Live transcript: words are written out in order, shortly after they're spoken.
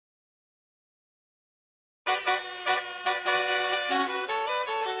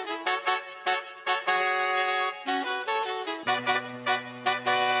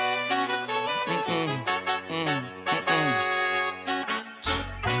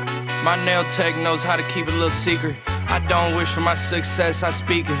My nail tech knows how to keep it a little secret. I don't wish for my success, I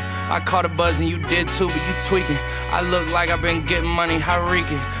speak it. I caught a buzz and you did too, but you tweaking. I look like I've been getting money, how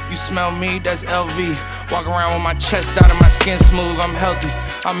reeking. You smell me, that's LV. Walk around with my chest out and my skin smooth, I'm healthy.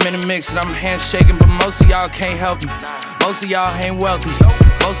 I'm in a mix and I'm handshaking, but most of y'all can't help me. Most of y'all ain't wealthy.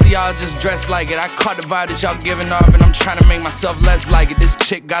 Most of y'all just dress like it. I caught the vibe that y'all giving off, and I'm trying to make myself less like it. This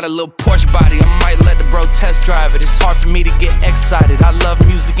chick got a little Porsche body, I might let the bro test drive it. It's hard for me to get excited. I love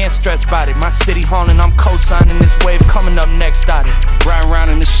music and stress about it. My city haunting, I'm co-signing this wave coming up next out it. Riding around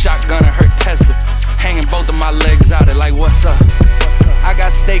in the shotgun and her Tesla, hanging both of my legs out it like what's up. I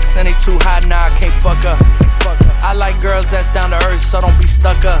got stakes and they too high now, I can't fuck up. I like girls that's down to earth, so don't be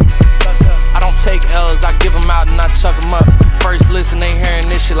stuck up. I don't take L's, I give them out and I chuck them up. First listen, they hearing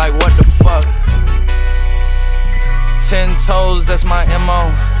this shit like what the fuck. 10 toes, that's my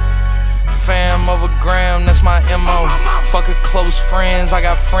MO. Fam over gram, that's my MO. Fucking close friends, I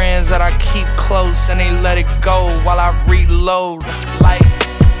got friends that I keep close and they let it go while I reload. Like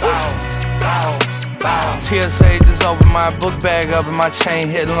bow, bow, bow. TSA just opened my book bag up and my chain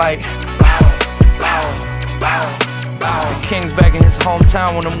hitting like bow, bow, bow, bow. The king's back in his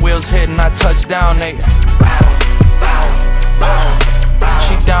hometown when them wheels hit and I touch down, they bow, bow, bow, bow.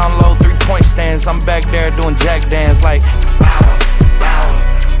 She down low, 3-point stands, I'm back there doing jack dance like bow,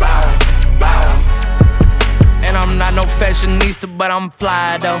 bow, bow, bow. And I'm not no fashionista, but I'm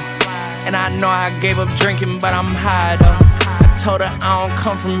fly though. And I know I gave up drinking, but I'm high though. I told her I don't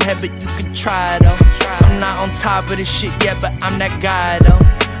come from heaven, but you could try though. I'm not on top of this shit yet, but I'm that guy though.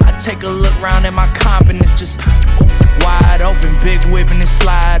 I take a look round at my confidence, just wide open, big whip and it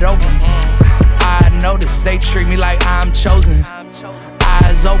slide open. I notice they treat me like I'm chosen.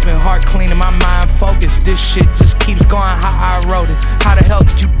 Eyes open, heart clean and my mind focused. This shit just keeps going how I wrote it. How the hell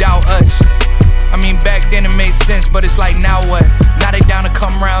could you doubt us? I mean back then it made sense, but it's like now what? Now they down to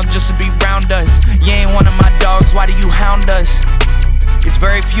come round just to be round us. You ain't one of my dogs, why do you hound us? It's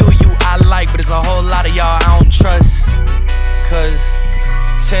very few of you I like, but it's a whole lot of y'all I don't trust. Cause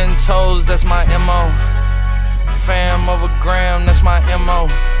 10 toes, that's my MO. Fam over gram, that's my MO.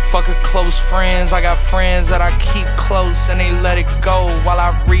 Fucking close friends, I got friends that I keep close and they let it go while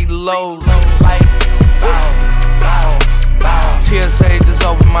I reload. Like bow, bow, bow. TSA just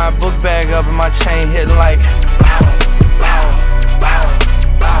opened my book bag up and my chain hitting like bow, bow, bow,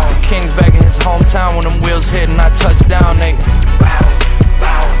 bow. The king's back in his hometown when them wheels hit and I touch down, they bow,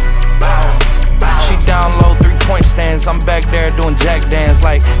 bow, bow, bow. She down low, 3-point stands, I'm back there doing jack dance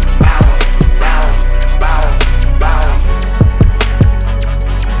like bow.